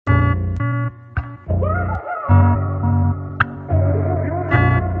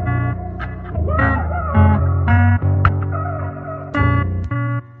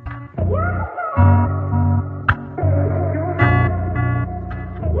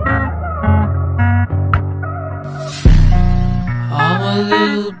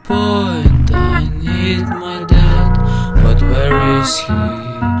is he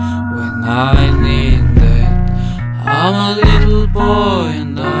when I need that? I'm a little boy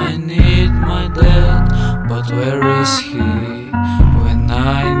and I need my dad, but where is he when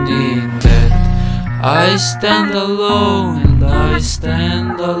I need that? I stand alone and I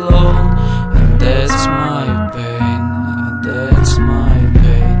stand alone, and that's my pain, and that's my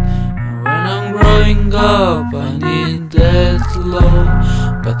pain. And when I'm growing up I need that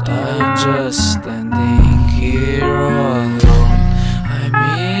love, but I'm just standing here alone.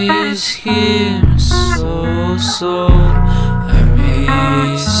 I miss him so. I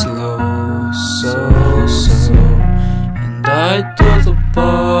miss love so. And I thought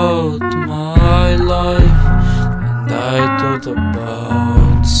about my life, and I thought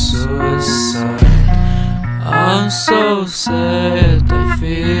about suicide. I'm so sad, I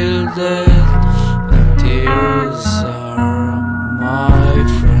feel that, and tears are my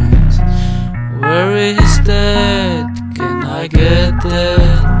friends. Where is that? Can I get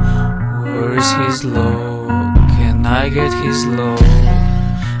that? Where is his love? Can I get his love?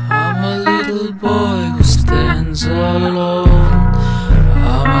 I'm a little boy who stands alone.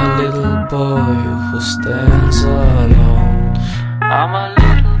 I'm a little boy who stands alone. I'm a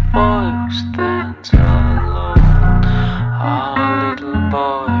little boy who stands alone. I'm a little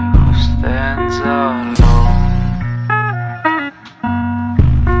boy who stands alone.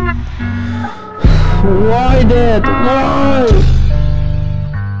 Why that? Why?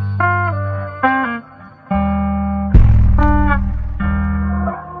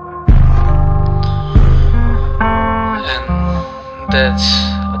 That's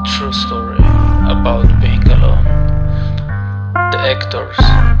a true story about being alone. The actors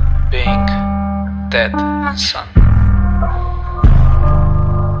being dad and son.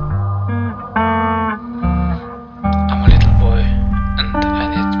 I'm a little boy and I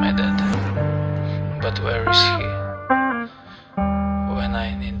need my dad, but where is he when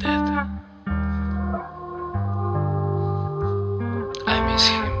I need that? I miss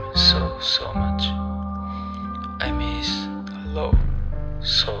him so much.